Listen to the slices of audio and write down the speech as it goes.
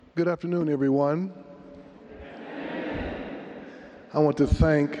Good afternoon, everyone. I want to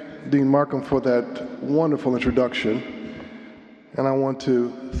thank Dean Markham for that wonderful introduction, and I want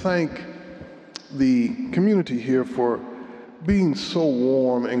to thank the community here for being so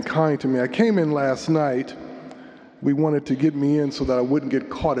warm and kind to me. I came in last night. We wanted to get me in so that I wouldn't get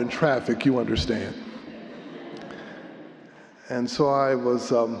caught in traffic, you understand. And so I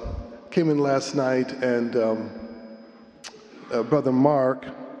came in last night, and Brother Mark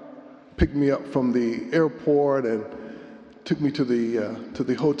picked me up from the airport and took me to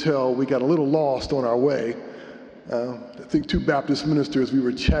the hotel. We got a little lost on our way. I think two Baptist ministers, we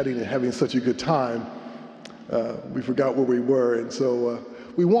were chatting and having such a good time. We forgot where we were, and so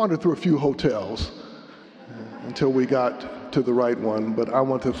we wandered through a few hotels until we got to the right one. But I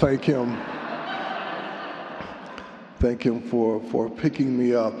want to thank him for picking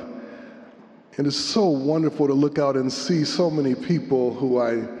me up. And it's so wonderful to look out and see so many people who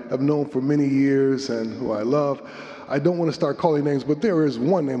I have known for many years and who I love. I don't want to start calling names, but there is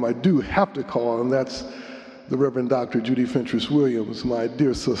one name I do have to call, and that's the Reverend Dr. Judy Fentress Williams, my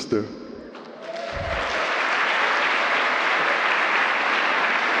dear sister.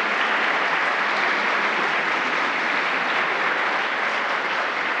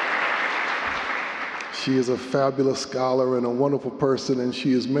 She is a fabulous scholar and a wonderful person, and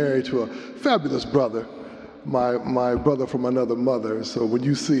she is married to a fabulous brother, my brother from another mother. So when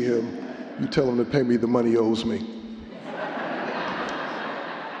you see him, you tell him to pay me the money he owes me.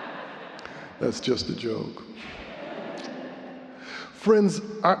 That's just a joke. Friends,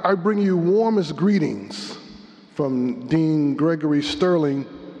 I bring you warmest greetings from Dean Gregory Sterling,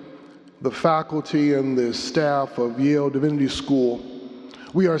 the faculty and the staff of Yale Divinity School.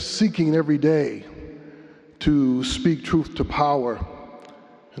 We are seeking every day to speak truth to power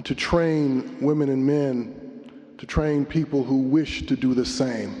and to train women and men, to train people who wish to do the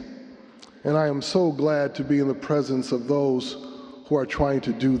same. And I am so glad to be in the presence of those who are trying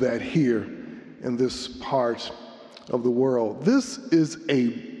to do that here in this part of the world. This is a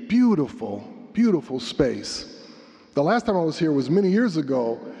beautiful, beautiful space. The last time I was here was many years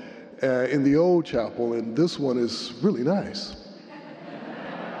ago in the old chapel, and this one is really nice.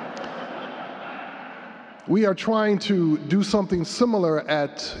 We are trying to do something similar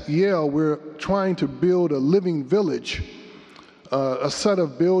at Yale. We're trying to build a living village, a set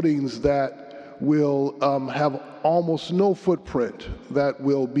of buildings that will have almost no footprint, that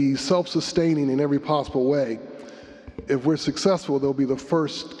will be self-sustaining in every possible way. If we're successful, they'll be the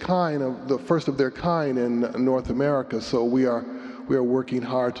first of their kind in North America. So we are working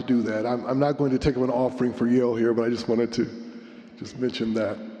hard to do that. I'm not going to take up an offering for Yale here, but I just wanted to mention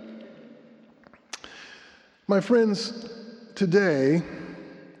that. My friends, today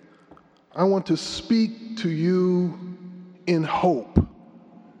I want to speak to you in hope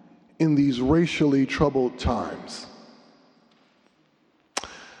in these racially troubled times.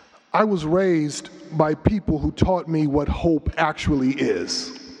 I was raised by people who taught me what hope actually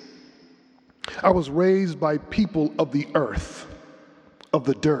is. I was raised by people of the earth, of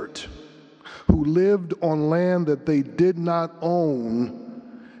the dirt, who lived on land that they did not own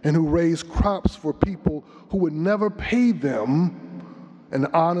and who raised crops for people who would never pay them an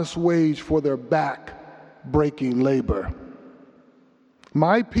honest wage for their back-breaking labor.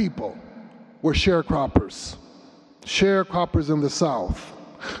 My people were sharecroppers in the South,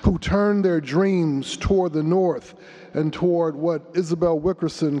 who turned their dreams toward the North and toward what Isabel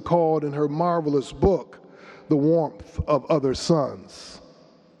Wilkerson called in her marvelous book, The Warmth of Other Suns.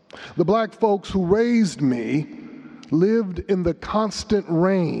 The black folks who raised me lived in the constant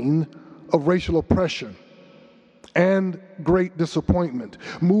rain of racial oppression and great disappointment,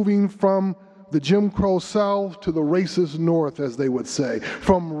 moving from the Jim Crow South to the racist North, as they would say,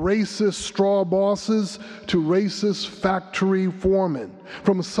 from racist straw bosses to racist factory foremen,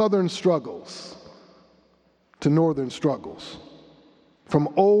 from Southern struggles to Northern struggles, from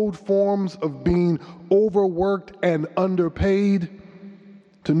old forms of being overworked and underpaid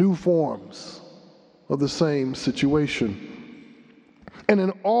to new forms of the same situation. And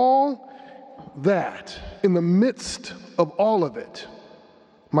in all that, in the midst of all of it,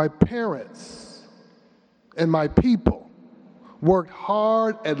 my parents and my people worked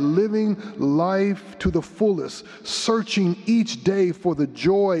hard at living life to the fullest, searching each day for the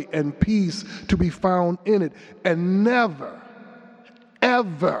joy and peace to be found in it, and never,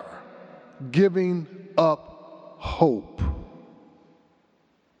 ever giving up hope.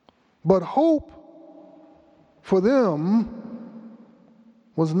 But hope for them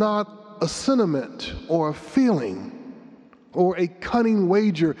was not a sentiment or a feeling or a cunning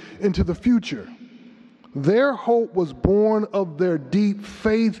wager into the future. Their hope was born of their deep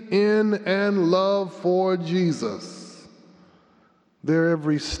faith in and love for Jesus. Their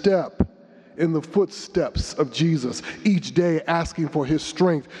every step in the footsteps of Jesus, each day asking for his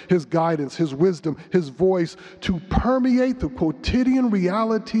strength, his guidance, his wisdom, his voice to permeate the quotidian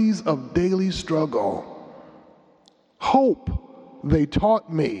realities of daily struggle. Hope, they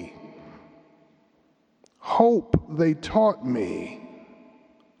taught me. Hope, they taught me,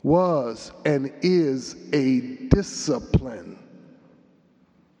 was and is a discipline.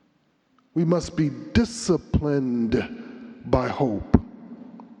 We must be disciplined by hope.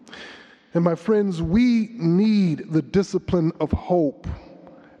 And my friends, we need the discipline of hope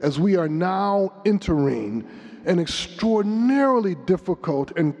as we are now entering an extraordinarily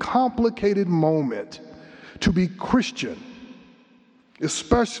difficult and complicated moment to be Christian,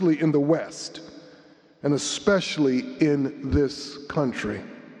 especially in the West and especially in this country.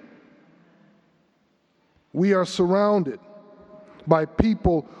 We are surrounded by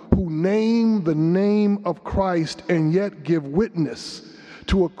people who name the name of Christ and yet give witness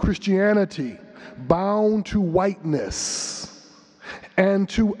to a Christianity bound to whiteness and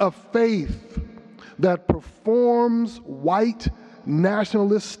to a faith that performs white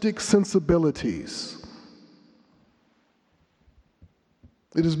nationalistic sensibilities.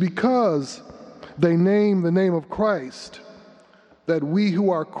 It is because they name the name of Christ that we who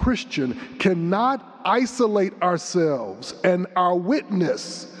are Christian cannot isolate ourselves and our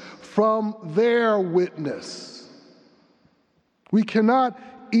witness from their witness. We cannot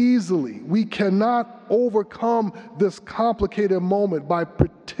overcome this complicated moment by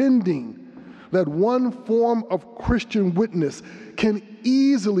pretending that one form of Christian witness can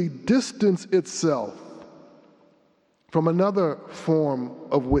easily distance itself from another form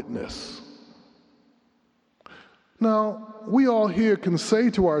of witness. Now, we all here can say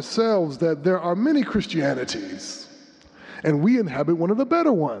to ourselves that there are many Christianities, and we inhabit one of the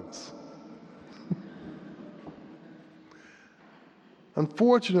better ones.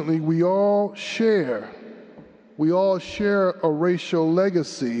 Unfortunately, we all share a racial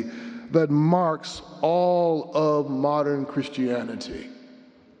legacy that marks all of modern Christianity.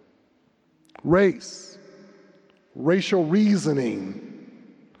 Race, racial reasoning,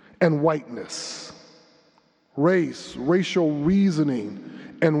 and whiteness. Race, racial reasoning,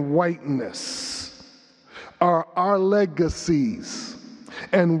 and whiteness are our legacies,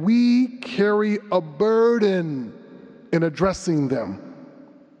 and we carry a burden in addressing them.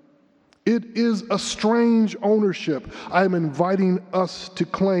 It is a strange ownership I am inviting us to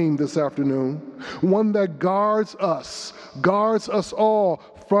claim this afternoon, one that guards us all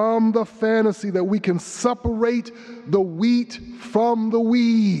from the fantasy that we can separate the wheat from the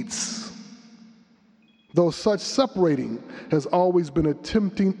weeds. Though such separating has always been a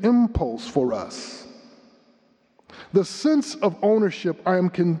tempting impulse for us. The sense of ownership I am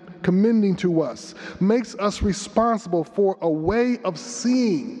commending to us makes us responsible for a way of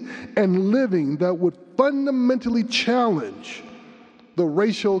seeing and living that would fundamentally challenge the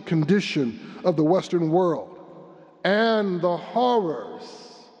racial condition of the Western world and the horrors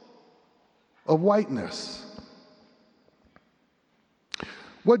of whiteness.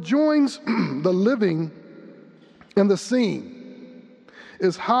 What joins the living and the seeing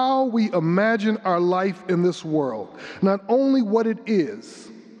is how we imagine our life in this world, not only what it is,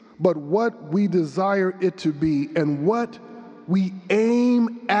 but what we desire it to be and what we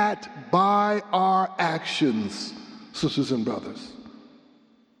aim at by our actions, sisters and brothers.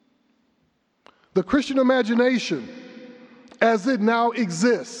 The Christian imagination, as it now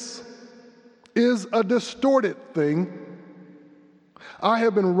exists, is a distorted thing. I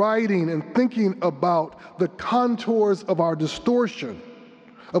have been writing and thinking about the contours of our distortion,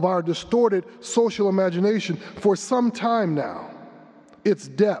 of our distorted social imagination for some time now, its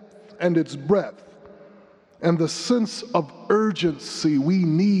depth and its breadth, and the sense of urgency we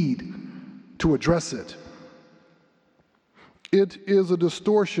need to address it. It is a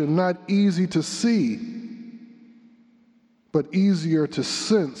distortion not easy to see, but easier to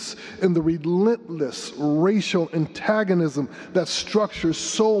sense in the relentless racial antagonism that structures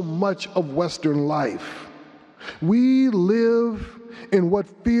so much of Western life. We live in what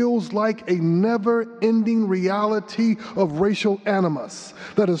feels like a never-ending reality of racial animus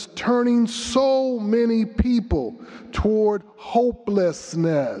that is turning so many people toward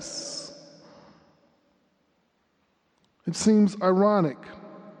hopelessness. It seems ironic,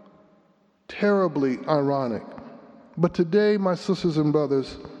 terribly ironic. But today, my sisters and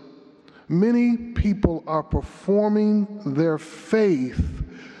brothers, many people are performing their faith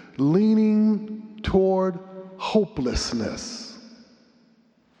leaning toward hopelessness.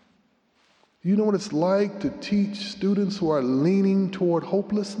 You know what it's like to teach students who are leaning toward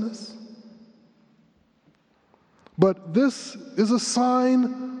hopelessness? But this is a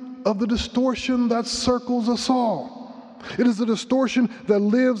sign of the distortion that circles us all. It is a distortion that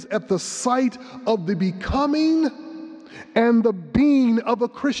lives at the site of the becoming and the being of a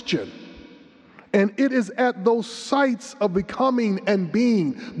Christian. And it is at those sites of becoming and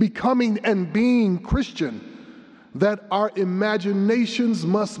being Christian, that our imaginations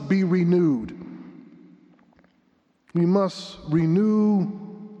must be renewed. We must renew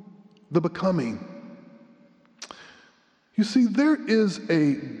the becoming. You see, there is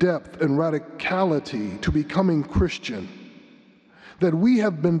a depth and radicality to becoming Christian that we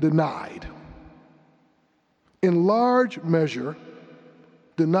have been denied. In large measure,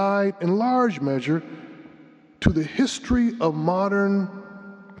 to the history of modern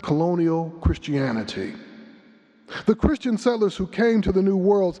colonial Christianity. The Christian settlers who came to the New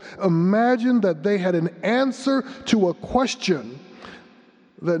Worlds imagined that they had an answer to a question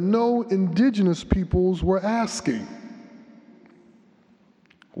that no indigenous peoples were asking.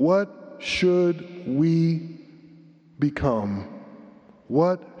 What should we become?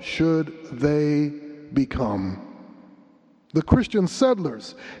 What should they become? The Christian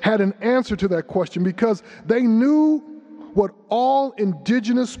settlers had an answer to that question because they knew what all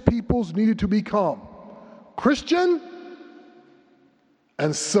indigenous peoples needed to become: Christian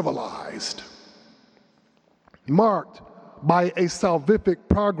and civilized, marked by a salvific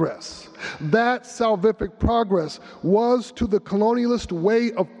progress. That salvific progress was, to the colonialist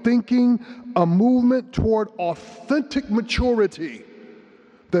way of thinking, a movement toward authentic maturity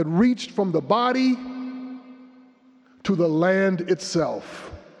that reached from the body to the land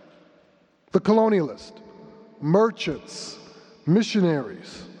itself. The colonialists, merchants,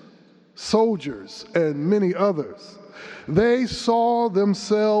 missionaries, soldiers, and many others, they saw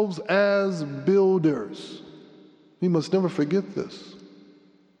themselves as builders. We must never forget this.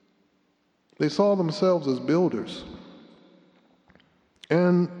 They saw themselves as builders.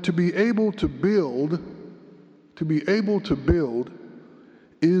 And to be able to build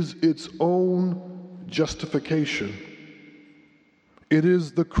is its own justification. It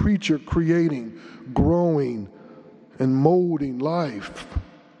is the creature creating, growing, and molding life.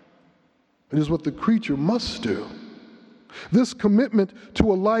 It is what the creature must do. This commitment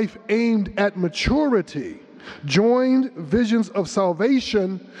to a life aimed at maturity joined visions of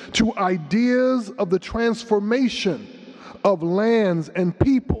salvation to ideas of the transformation of lands and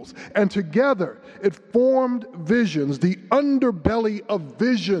peoples, and together it formed visions, the underbelly of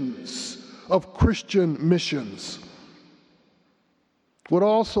visions of Christian missions. What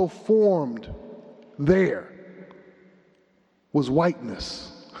also formed there was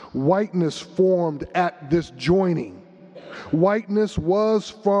whiteness. Whiteness formed at this joining. Whiteness was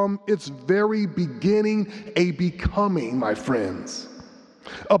from its very beginning a becoming, my friends.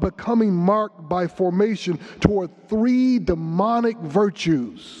 A becoming marked by formation toward three demonic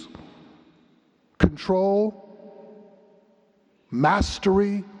virtues: control,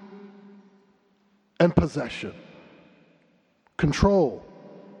 mastery, and possession. Control,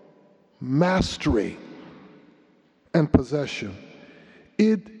 mastery, and possession.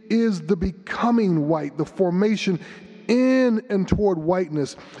 It is the becoming white, the formation in and toward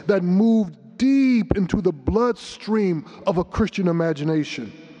whiteness that moved deep into the bloodstream of a Christian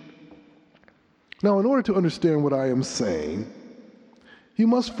imagination. Now, in order to understand what I am saying, you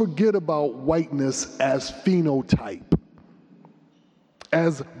must forget about whiteness as phenotype,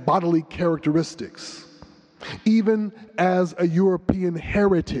 as bodily characteristics, even as a European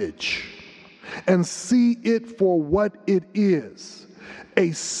heritage, and see it for what it is: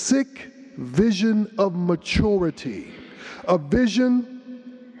 a sick vision of maturity, a vision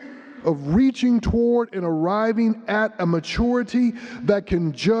of reaching toward and arriving at a maturity that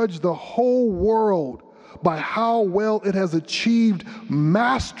can judge the whole world by how well it has achieved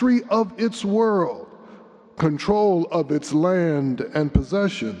mastery of its world, control of its land and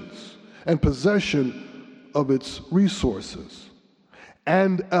possessions, and possession of its resources,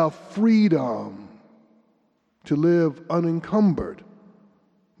 and a freedom to live unencumbered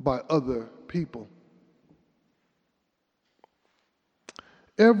by other people.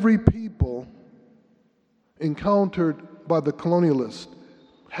 Every people encountered by the colonialists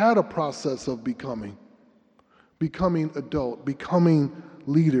had a process of becoming adult, becoming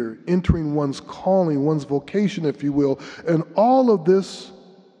leader, entering one's calling, one's vocation, if you will, and all of this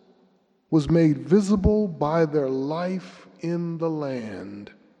was made visible by their life in the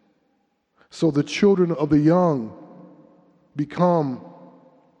land. So the children become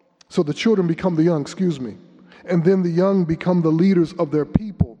the young, and then the young become the leaders of their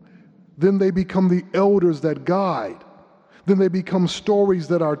people. Then they become the elders that guide. Then they become stories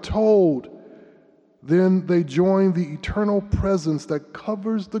that are told. Then they join the eternal presence that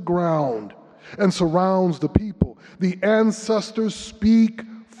covers the ground and surrounds the people. The ancestors speak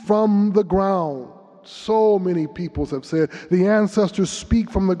from the ground. So many peoples have said, the ancestors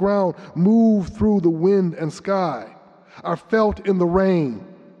speak from the ground, move through the wind and sky, are felt in the rain.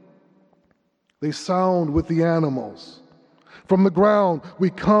 They sound with the animals. From the ground we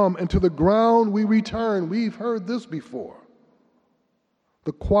come, and to the ground we return. We've heard this before.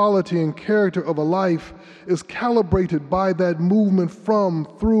 The quality and character of a life is calibrated by that movement from,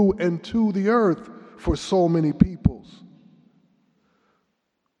 through, and to the earth for so many peoples.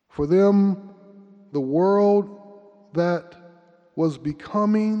 For them, the world that was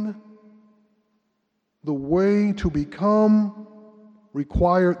becoming, the way to become,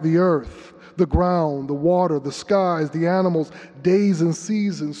 required the earth, the ground, the water, the skies, the animals, days and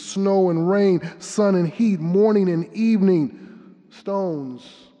seasons, snow and rain, sun and heat, morning and evening, stones,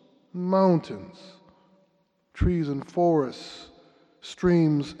 mountains, trees and forests,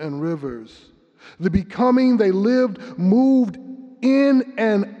 streams and rivers. The becoming they lived, moved in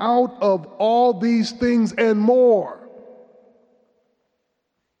and out of all these things and more.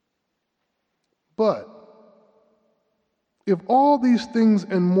 But if all these things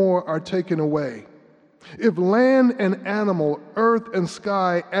and more are taken away, if land and animal, earth and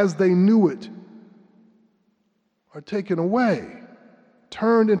sky as they knew it are taken away,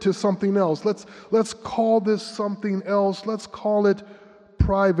 turned into something else, let's call this something else, let's call it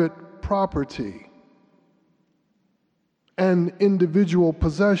private property and individual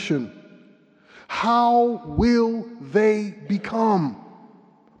possession, how will they become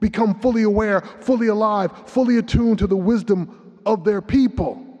fully aware, fully alive, fully attuned to the wisdom of their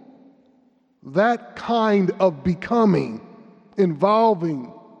people? That kind of becoming,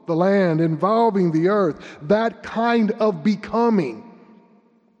 involving the land, involving the earth, that kind of becoming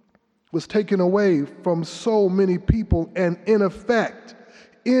was taken away from so many people and in effect,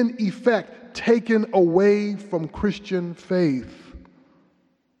 taken away from Christian faith.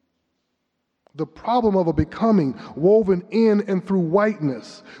 The problem of a becoming woven in and through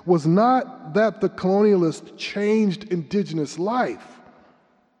whiteness was not that the colonialists changed indigenous life.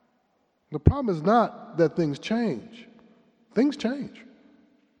 The problem is not that things change. Things change.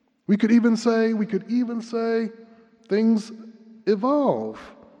 We could even say things evolve.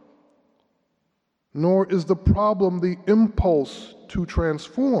 Nor is the problem the impulse to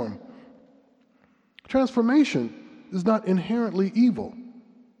transform. Transformation is not inherently evil.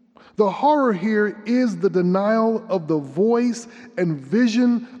 The horror here is the denial of the voice and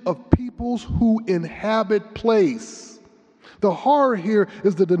vision of peoples who inhabit place. The horror here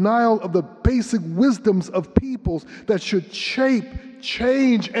is the denial of the basic wisdoms of peoples that should shape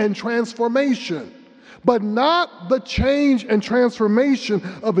change and transformation, but not the change and transformation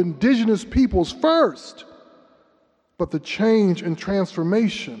of indigenous peoples first, but the change and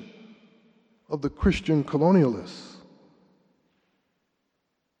transformation of the Christian colonialists.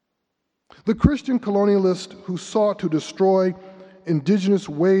 The Christian colonialists who sought to destroy indigenous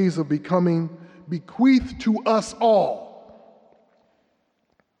ways of becoming bequeathed to us all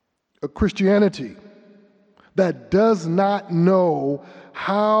a Christianity that does not know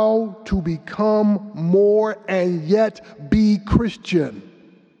how to become more and yet be Christian,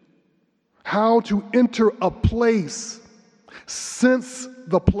 how to enter a place, sense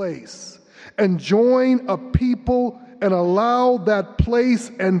the place, and join a people and allow that place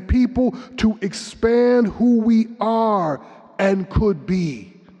and people to expand who we are and could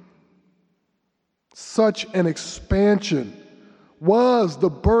be. Such an expansion was the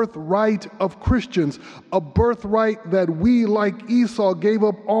birthright of Christians, a birthright that we, like Esau, gave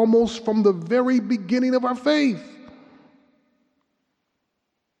up almost from the very beginning of our faith.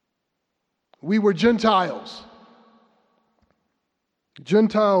 We were Gentiles.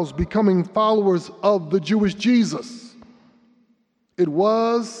 Gentiles becoming followers of the Jewish Jesus. It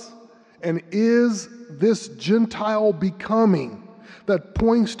was and is this Gentile becoming that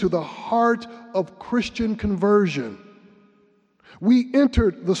points to the heart of Christian conversion. We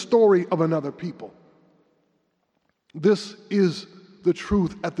entered the story of another people. This is the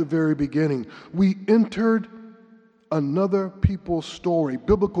truth at the very beginning. We entered another people's story,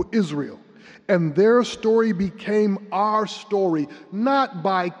 biblical Israel, and their story became our story, not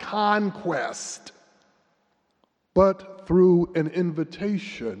by conquest, but through an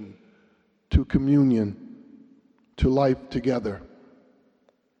invitation to communion, to life together.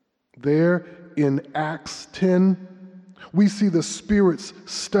 There in Acts 10, we see the Spirit's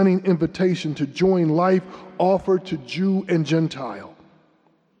stunning invitation to join life offered to Jew and Gentile.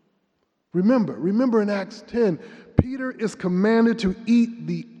 Remember in Acts 10, Peter is commanded to eat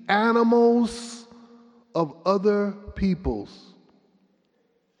the animals of other peoples.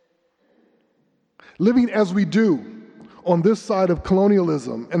 Living as we do on this side of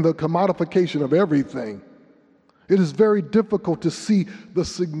colonialism and the commodification of everything, it is very difficult to see the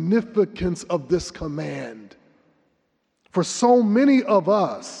significance of this command. For so many of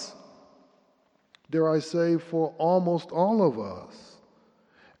us, dare I say, for almost all of us,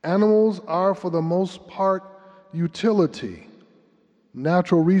 animals are for the most part utility,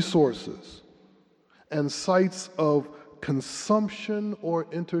 natural resources, and sites of consumption or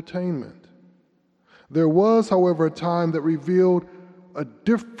entertainment. There was, however, a time that revealed a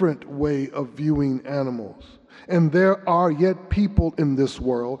different way of viewing animals. And there are yet people in this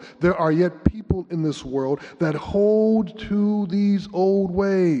world that hold to these old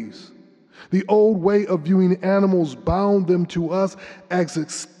ways. The old way of viewing animals bound them to us as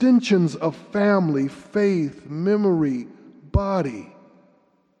extensions of family, faith, memory, body.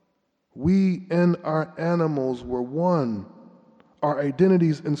 We and our animals were one, our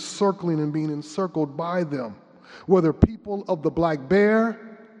identities encircling and being encircled by them. Whether people of the black bear,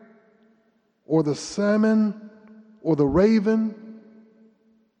 or the salmon, or the raven,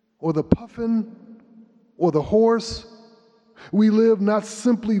 or the puffin, or the horse, we live not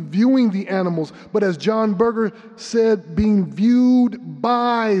simply viewing the animals, but as John Berger said, being viewed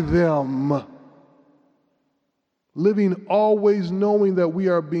by them. Living always knowing that we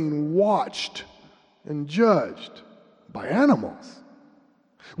are being watched and judged by animals.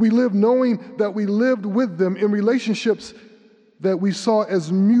 We live knowing that we lived with them in relationships that we saw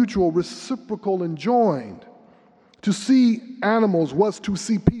as mutual, reciprocal, and joined. To see animals was to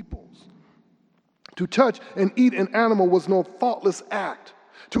see peoples. To touch and eat an animal was no thoughtless act.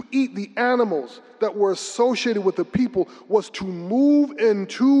 To eat the animals that were associated with the people was to move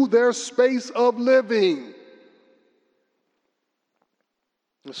into their space of living.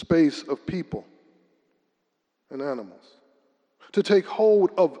 The space of people and animals. To take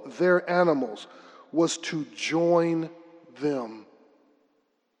hold of their animals was to join them.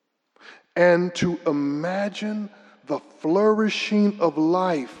 And to imagine the flourishing of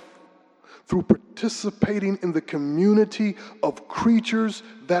life through participating in the community of creatures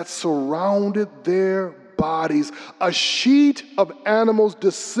that surrounded their bodies. A sheet of animals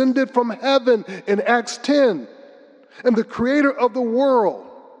descended from heaven in Acts 10. And the creator of the world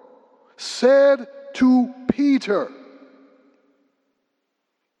said to Peter,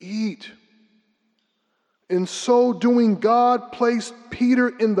 "Eat." In so doing, God placed Peter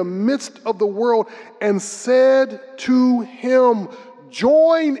in the midst of the world and said to him,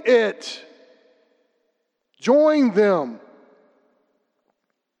 "Join it. Join them.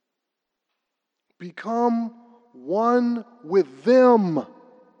 Become one with them."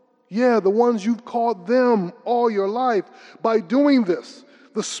 Yeah, the ones you've called them all your life. By doing this,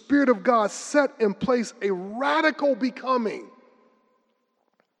 the Spirit of God set in place a radical becoming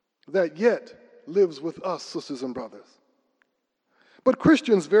that yet lives with us, sisters and brothers. But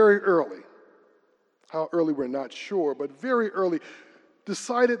Christians very early, how early we're not sure, but very early,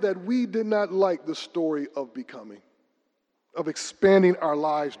 decided that we did not like the story of becoming, of expanding our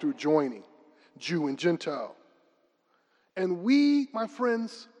lives through joining Jew and Gentile. And we, my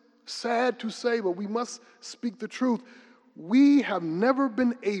friends, sad to say, but we must speak the truth, we have never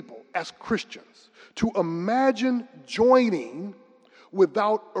been able, as Christians, to imagine joining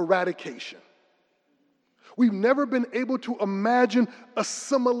without eradication. We've never been able to imagine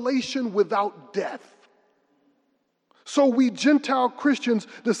assimilation without death. So we Gentile Christians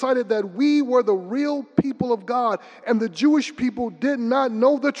decided that we were the real people of God, and the Jewish people did not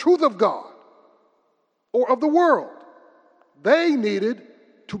know the truth of God or of the world. They needed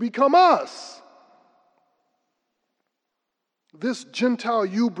to become us. This Gentile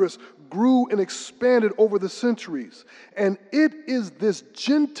hubris grew and expanded over the centuries, and it is this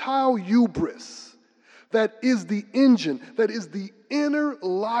Gentile hubris that is the engine, that is the inner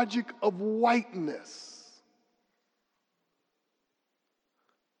logic of whiteness.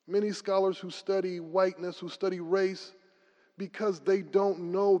 Many scholars who study whiteness, who study race, because they don't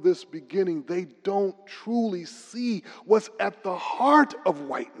know this beginning, they don't truly see what's at the heart of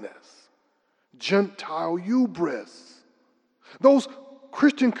whiteness. Gentile hubris. Those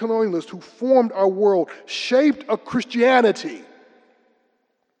Christian colonialists who formed our world shaped a Christianity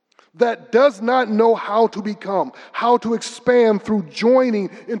that does not know how to become, how to expand through joining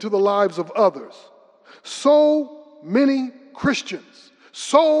into the lives of others. So many Christians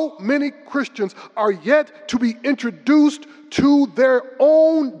are yet to be introduced to their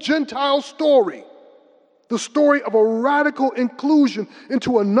own Gentile story. The story of a radical inclusion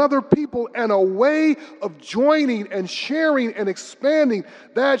into another people and a way of joining and sharing and expanding.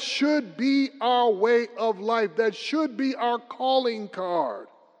 That should be our way of life. That should be our calling card.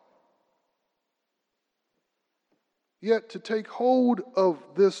 Yet to take hold of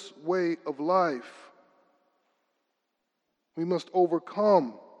this way of life, we must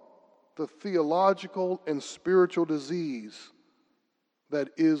overcome the theological and spiritual disease that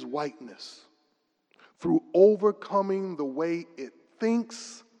is whiteness through overcoming the way it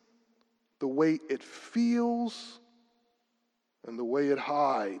thinks, the way it feels, and the way it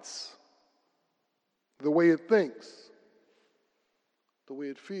hides. The way it thinks, the way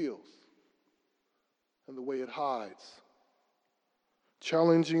it feels, and the way it hides.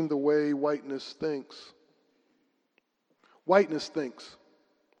 Challenging the way whiteness thinks. Whiteness thinks,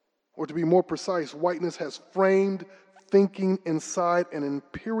 or to be more precise, whiteness has framed thinking inside an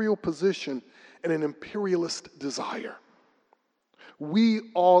imperial position and an imperialist desire.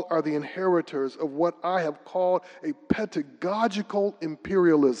 We all are the inheritors of what I have called a pedagogical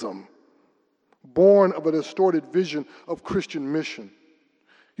imperialism, born of a distorted vision of Christian mission.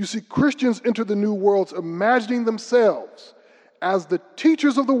 You see, Christians enter the new worlds imagining themselves as the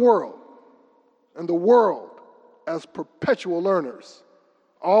teachers of the world and the world as perpetual learners,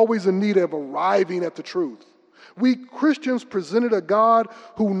 always in need of arriving at the truth. We Christians presented a God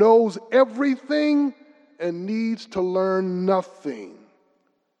who knows everything and needs to learn nothing.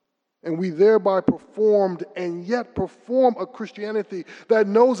 And we thereby performed and yet perform a Christianity that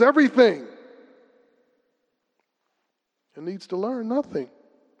knows everything and needs to learn nothing.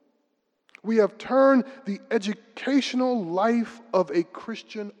 We have turned the educational life of a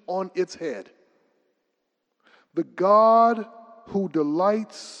Christian on its head. The God who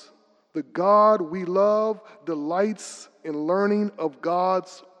delights, the God we love, delights in learning of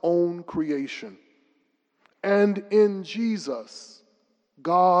God's own creation. And in Jesus,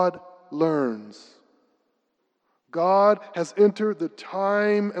 God learns. God has entered the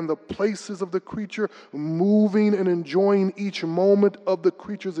time and the places of the creature, moving and enjoying each moment of the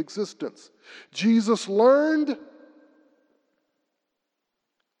creature's existence. Jesus learned,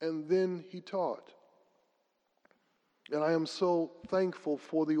 and then he taught. And I am so thankful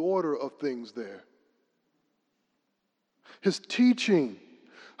for the order of things there. His teaching,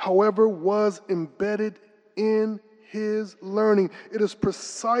 however, was embedded in his learning. It is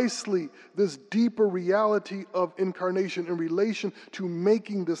precisely this deeper reality of incarnation in relation to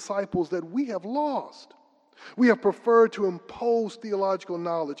making disciples that we have lost. We have preferred to impose theological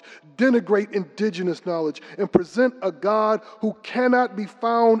knowledge, denigrate indigenous knowledge, and present a God who cannot be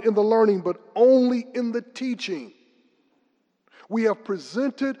found in the learning, but only in the teaching. We have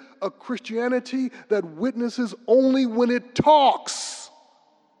presented a Christianity that witnesses only when it talks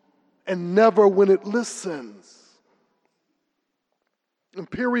and never when it listens.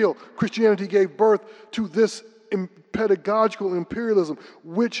 Imperial Christianity gave birth to this pedagogical imperialism,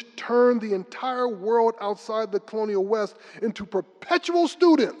 which turned the entire world outside the colonial West into perpetual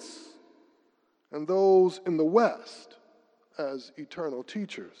students, and those in the West as eternal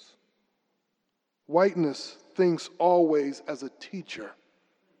teachers. Whiteness thinks always as a teacher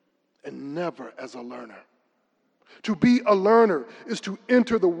and never as a learner. To be a learner is to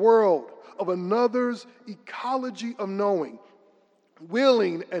enter the world of another's ecology of knowing,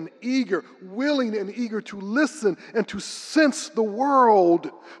 willing and eager to listen and to sense the world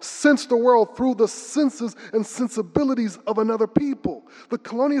through the senses and sensibilities of another people. The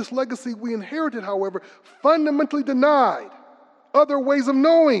colonialist legacy we inherited, however, fundamentally denied other ways of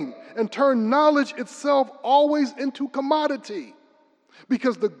knowing and turned knowledge itself always into commodity.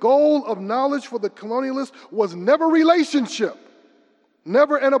 Because the goal of knowledge for the colonialist was never relationship,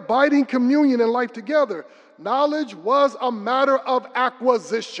 never an abiding communion and life together. Knowledge was a matter of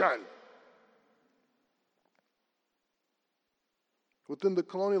acquisition. Within the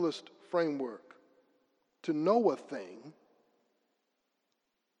colonialist framework, to know a thing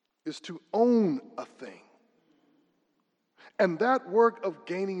is to own a thing. And that work of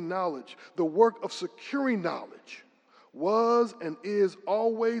gaining knowledge, the work of securing knowledge, was and is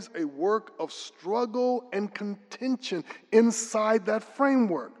always a work of struggle and contention inside that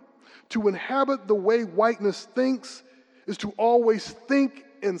framework. To inhabit the way whiteness thinks is to always think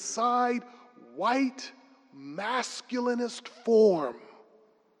inside white masculinist form.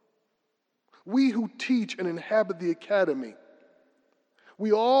 We who teach and inhabit the academy,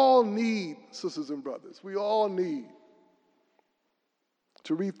 we all need, sisters and brothers, we all need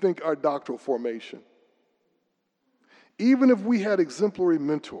to rethink our doctoral formation. Even if we had exemplary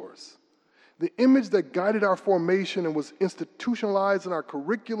mentors, the image that guided our formation and was institutionalized in our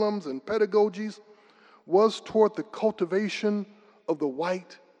curriculums and pedagogies was toward the cultivation of the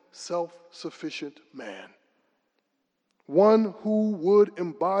white, self-sufficient man. One who would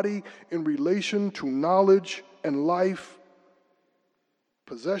embody in relation to knowledge and life,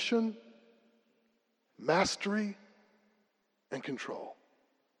 possession, mastery, and control.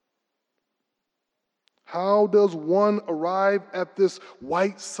 How does one arrive at this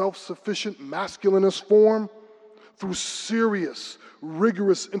white, self-sufficient, masculinist form? Through serious,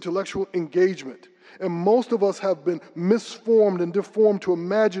 rigorous intellectual engagement. And most of us have been misformed and deformed to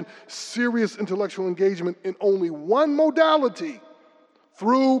imagine serious intellectual engagement in only one modality: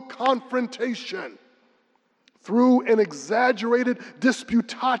 through confrontation, through an exaggerated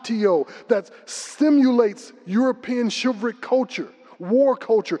disputatio that stimulates European chivalric culture, war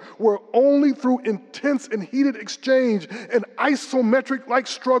culture, where only through intense and heated exchange and isometric-like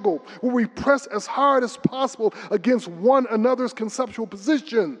struggle will we press as hard as possible against one another's conceptual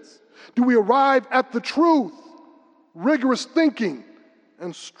positions do we arrive at the truth, rigorous thinking,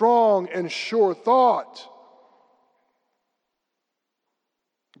 and strong and sure thought.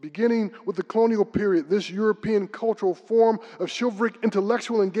 Beginning with the colonial period, this European cultural form of chivalric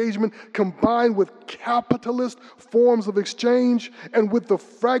intellectual engagement combined with capitalist forms of exchange and with the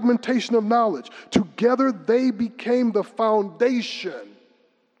fragmentation of knowledge. Together they became the foundation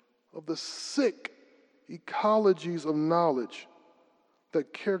of the sick ecologies of knowledge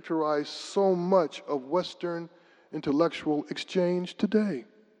that characterize so much of Western intellectual exchange today,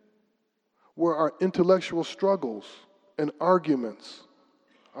 where our intellectual struggles and arguments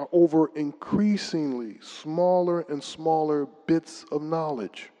are over increasingly smaller and smaller bits of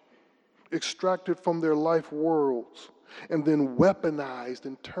knowledge, extracted from their life worlds, and then weaponized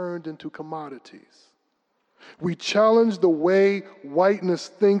and turned into commodities. We challenge the way whiteness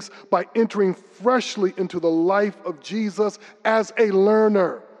thinks by entering freshly into the life of Jesus as a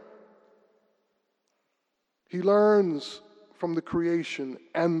learner. He learns from the creation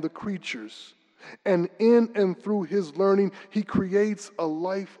and the creatures. And in and through his learning, he creates a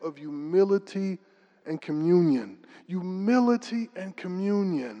life of humility and communion. Humility and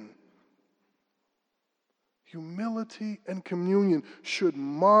communion. Humility and communion should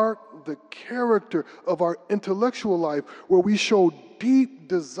mark the character of our intellectual life, where we show deep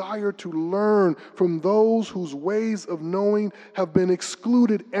desire to learn from those whose ways of knowing have been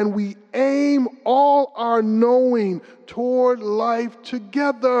excluded, and we aim all our knowing toward life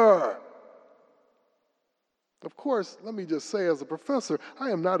together. Of course, let me just say, as a professor,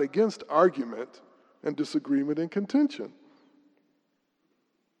 I am not against argument and disagreement and contention.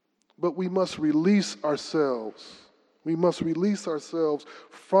 But we must release ourselves. We must release ourselves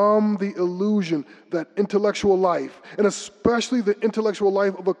from the illusion that intellectual life, and especially the intellectual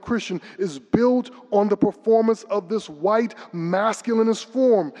life of a Christian, is built on the performance of this white masculinist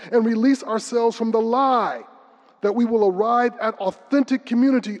form, and release ourselves from the lie that we will arrive at authentic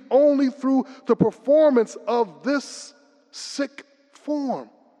community only through the performance of this sick form.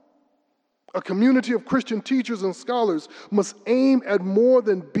 A community of Christian teachers and scholars must aim at more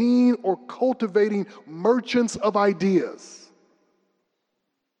than being or cultivating merchants of ideas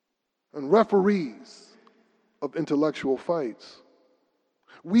and referees of intellectual fights.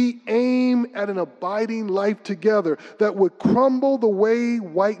 We aim at an abiding life together that would crumble the way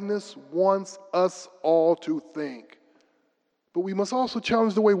whiteness wants us all to think. But we must also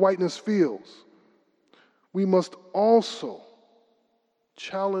challenge the way whiteness feels. We must also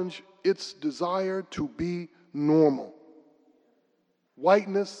challenge its desire to be normal.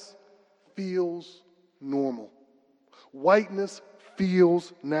 Whiteness feels normal. Whiteness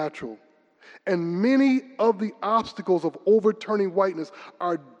feels natural. And many of the obstacles of overturning whiteness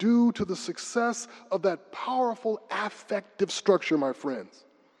are due to the success of that powerful affective structure, my friends.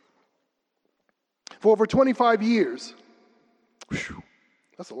 For over 25 years,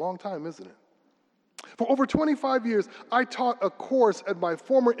 that's a long time, isn't it? For over 25 years, I taught a course at my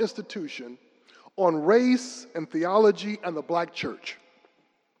former institution on race and theology and the black church.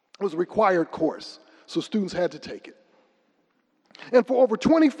 It was a required course, so students had to take it. And for over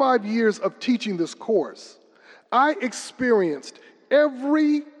 25 years of teaching this course, I experienced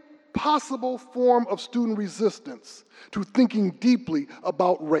every possible form of student resistance to thinking deeply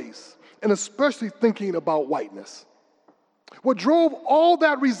about race, and especially thinking about whiteness. What drove all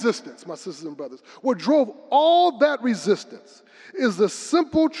that resistance, my sisters and brothers, what drove all that resistance is the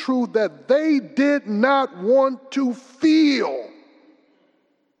simple truth that they did not want to feel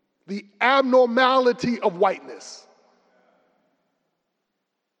the abnormality of whiteness.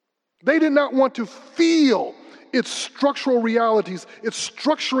 They did not want to feel its structural realities, its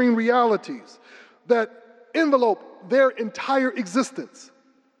structuring realities that envelope their entire existence.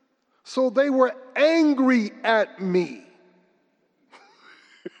 So they were angry at me.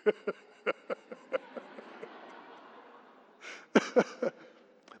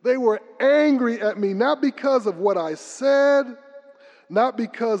 They were angry at me, not because of what I said, not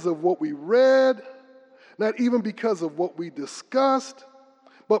because of what we read, not even because of what we discussed,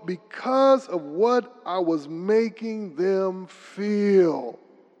 but because of what I was making them feel.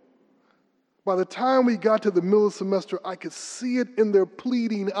 By the time we got to the middle of the semester, I could see it in their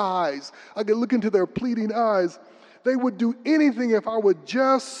pleading eyes. I could look into their pleading eyes. They would do anything if I would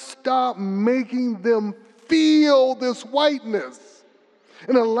just stop making them feel this whiteness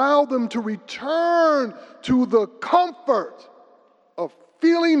and allow them to return to the comfort of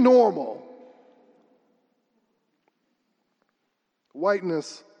feeling normal.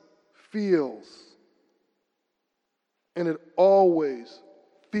 Whiteness feels, and it always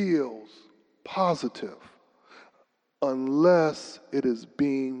feels positive unless it is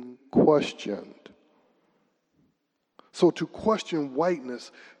being questioned. So to question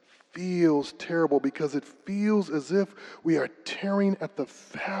whiteness feels terrible because it feels as if we are tearing at the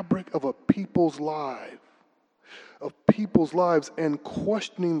fabric of people's lives and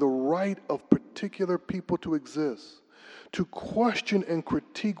questioning the right of particular people to exist. To question and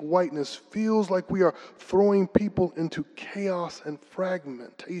critique whiteness feels like we are throwing people into chaos and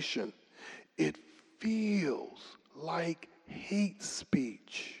fragmentation. It feels like hate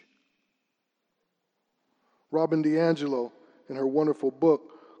speech. Robin DiAngelo, in her wonderful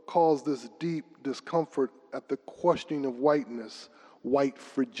book, calls this deep discomfort at the questioning of whiteness, white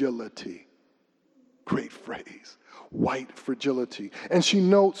fragility. Great phrase, white fragility. And she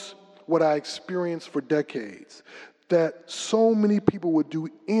notes what I experienced for decades, that so many people would do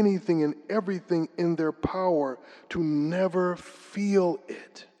anything and everything in their power to never feel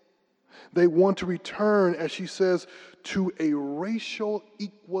it. They want to return, as she says, to a racial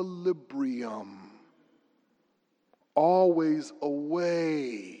equilibrium, always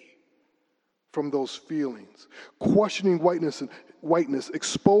away from those feelings. Questioning whiteness,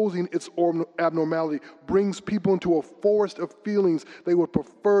 exposing its abnormality, brings people into a forest of feelings they would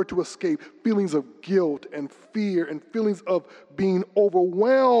prefer to escape, feelings of guilt and fear and feelings of being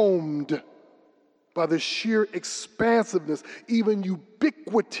overwhelmed by the sheer expansiveness, even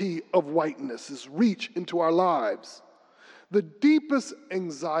ubiquity of whiteness's reach into our lives. The deepest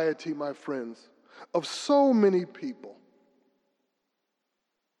anxiety, my friends, of so many people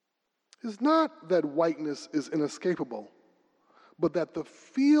is not that whiteness is inescapable, but that the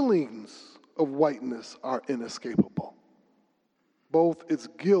feelings of whiteness are inescapable. Both its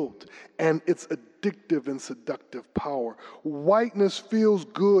guilt and its addictive and seductive power. Whiteness feels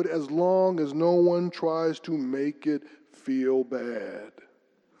good as long as no one tries to make it feel bad.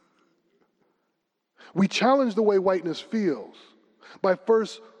 We challenge the way whiteness feels by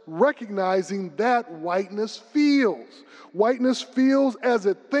first recognizing that whiteness feels. Whiteness feels as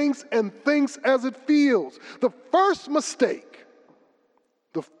it thinks and thinks as it feels. The first mistake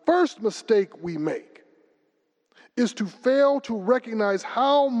we make is to fail to recognize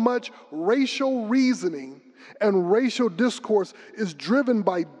how much racial reasoning and racial discourse is driven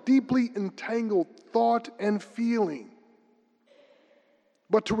by deeply entangled thought and feeling.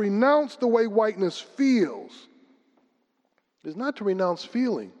 But to renounce the way whiteness feels is not to renounce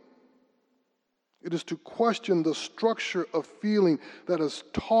feeling. It is to question the structure of feeling that has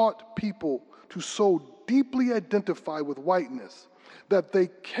taught people to so deeply identify with whiteness that they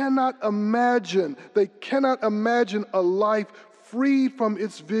cannot imagine a life free from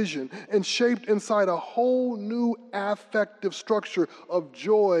its vision and shaped inside a whole new affective structure of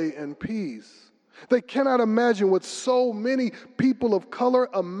joy and peace. They cannot imagine what so many people of color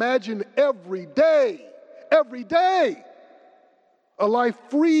imagine every day. A life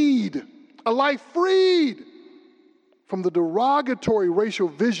freed from the derogatory racial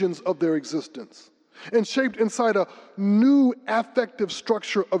visions of their existence and shaped inside a new affective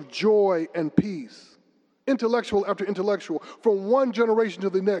structure of joy and peace. Intellectual after intellectual, from one generation to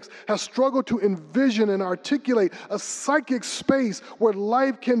the next, has struggled to envision and articulate a psychic space where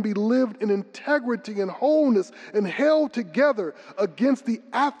life can be lived in integrity and wholeness and held together against the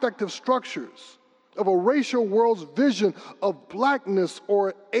affective structures of a racial world's vision of blackness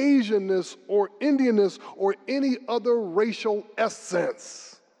or Asianness or Indianness or any other racial essence.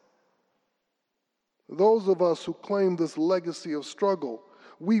 Those of us who claim this legacy of struggle,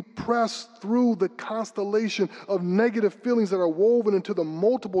 we press through the constellation of negative feelings that are woven into the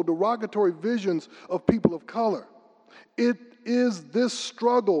multiple derogatory visions of people of color. It is this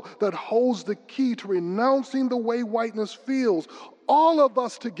struggle that holds the key to renouncing the way whiteness feels, all of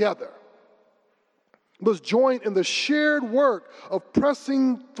us together, Must join in the shared work of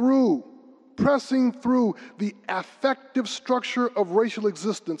pressing through the affective structure of racial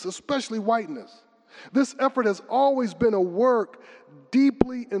existence, especially whiteness. This effort has always been a work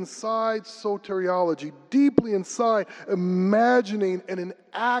deeply inside soteriology, deeply inside imagining and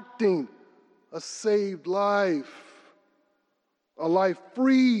enacting a saved life, a life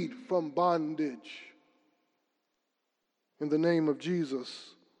freed from bondage in the name of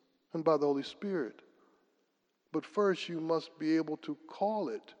Jesus and by the Holy Spirit. But first, you must be able to call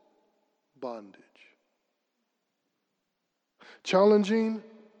it bondage. Challenging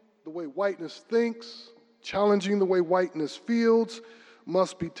the way whiteness thinks, challenging the way whiteness feels,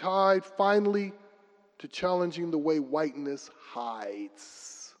 must be tied finally to challenging the way whiteness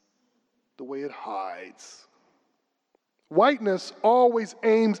hides, the way it hides. Whiteness always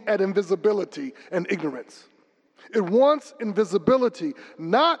aims at invisibility and ignorance. It wants invisibility,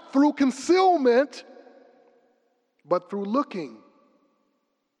 not through concealment, but through looking.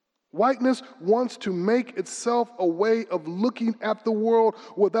 Whiteness wants to make itself a way of looking at the world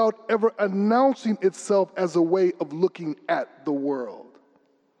without ever announcing itself as a way of looking at the world.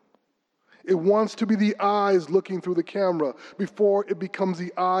 It wants to be the eyes looking through the camera before it becomes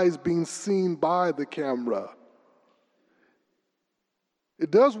the eyes being seen by the camera. It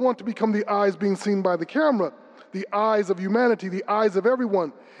does want to become the eyes being seen by the camera, the eyes of humanity, the eyes of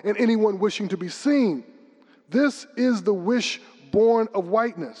everyone, and anyone wishing to be seen. This is the wish born of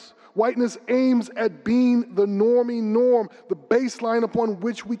whiteness. Whiteness aims at being the normie norm, the baseline upon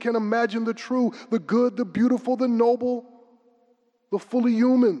which we can imagine the true, the good, the beautiful, the noble, the fully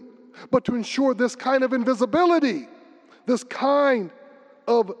human. But to ensure this kind of invisibility, this kind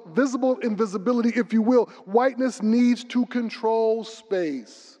of visible invisibility, if you will, whiteness needs to control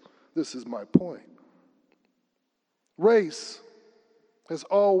space. This is my point. Race has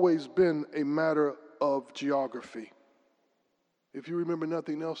always been a matter of geography. If you remember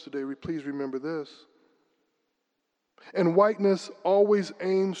nothing else today, please remember this. And whiteness always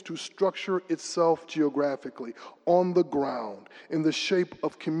aims to structure itself geographically, on the ground, in the shape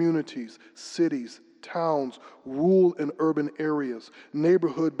of communities, cities, towns, rural and urban areas,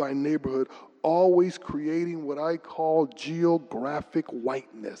 neighborhood by neighborhood, always creating what I call geographic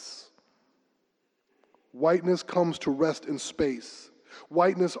whiteness. Whiteness comes to rest in space.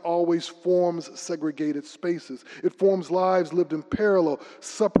 Whiteness always forms segregated spaces. It forms lives lived in parallel,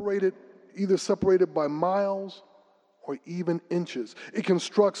 either separated by miles or even inches. It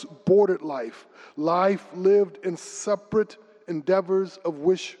constructs bordered life lived in separate endeavors of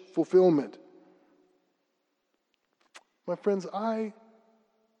wish fulfillment. My friends,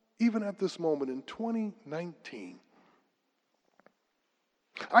 even at this moment in 2019,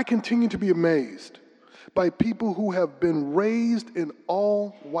 I continue to be amazed by people who have been raised in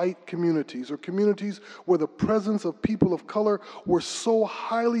all-white communities or communities where the presence of people of color were so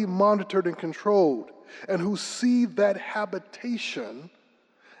highly monitored and controlled, and who see that habitation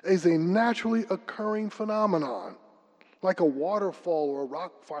as a naturally occurring phenomenon, like a waterfall or a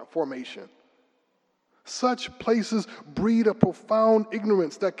rock formation. Such places breed a profound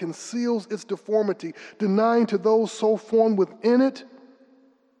ignorance that conceals its deformity, denying to those so formed within it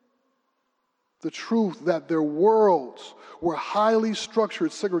the truth that their worlds were highly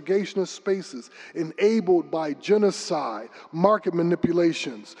structured segregationist spaces enabled by genocide, market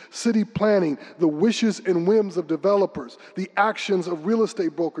manipulations, city planning, the wishes and whims of developers, the actions of real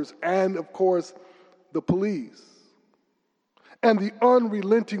estate brokers, and, of course, the police. And the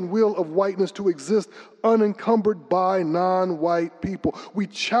unrelenting will of whiteness to exist unencumbered by non-white people. We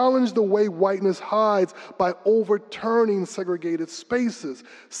challenge the way whiteness hides by overturning segregated spaces.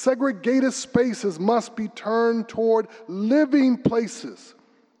 Segregated spaces must be turned toward living places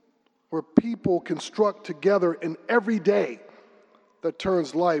where people construct together an everyday that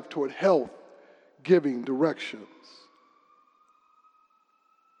turns life toward health-giving directions.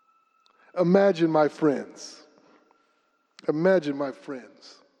 Imagine, my friends,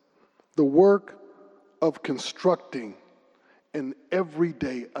 the work of constructing an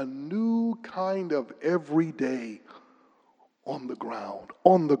everyday, a new kind of everyday on the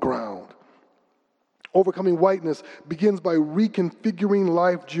ground. Overcoming whiteness begins by reconfiguring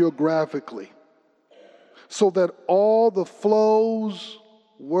life geographically so that all the flows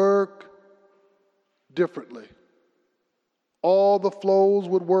work differently. All the flows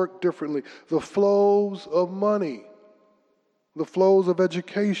would work differently. The flows of money, the flows of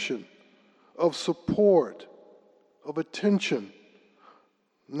education, of support, of attention.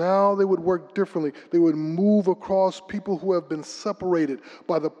 Now they would work differently. They would move across people who have been separated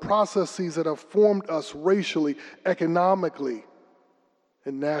by the processes that have formed us racially, economically,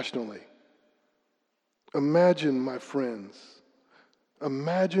 and nationally. Imagine, my friends,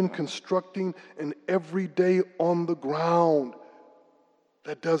 imagine constructing an everyday on the ground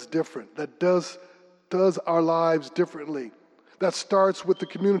that does different, that does our lives differently. That starts with the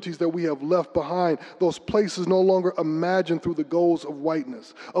communities that we have left behind, those places no longer imagined through the goals of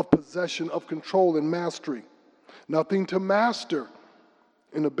whiteness, of possession, of control and mastery. Nothing to master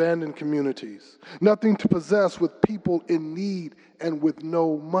in abandoned communities. Nothing to possess with people in need and with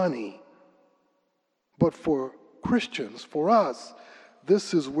no money. But for Christians, for us,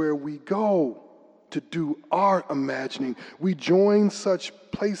 this is where we go to do our imagining. We join such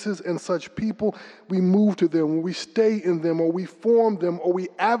places and such people. We move to them, we stay in them, or we form them, or we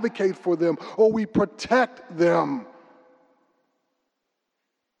advocate for them, or we protect them.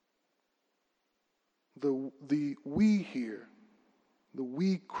 The we here, the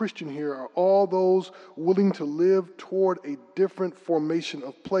we Christian here, are all those willing to live toward a different formation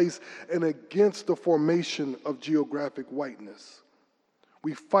of place and against the formation of geographic whiteness.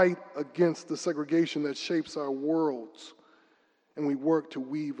 We fight against the segregation that shapes our worlds, and we work to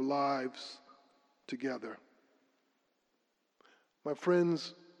weave lives together. My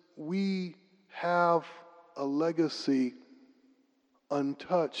friends, we have a legacy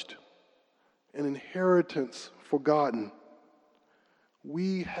untouched, an inheritance forgotten.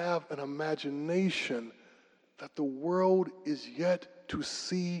 We have an imagination that the world is yet to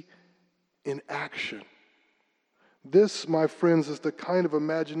see in action. This, my friends, is the kind of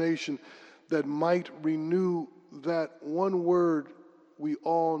imagination that might renew that one word we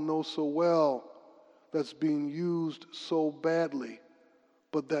all know so well that's being used so badly,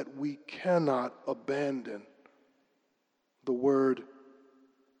 but that we cannot abandon: the word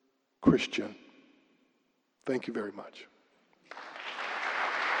Christian. Thank you very much.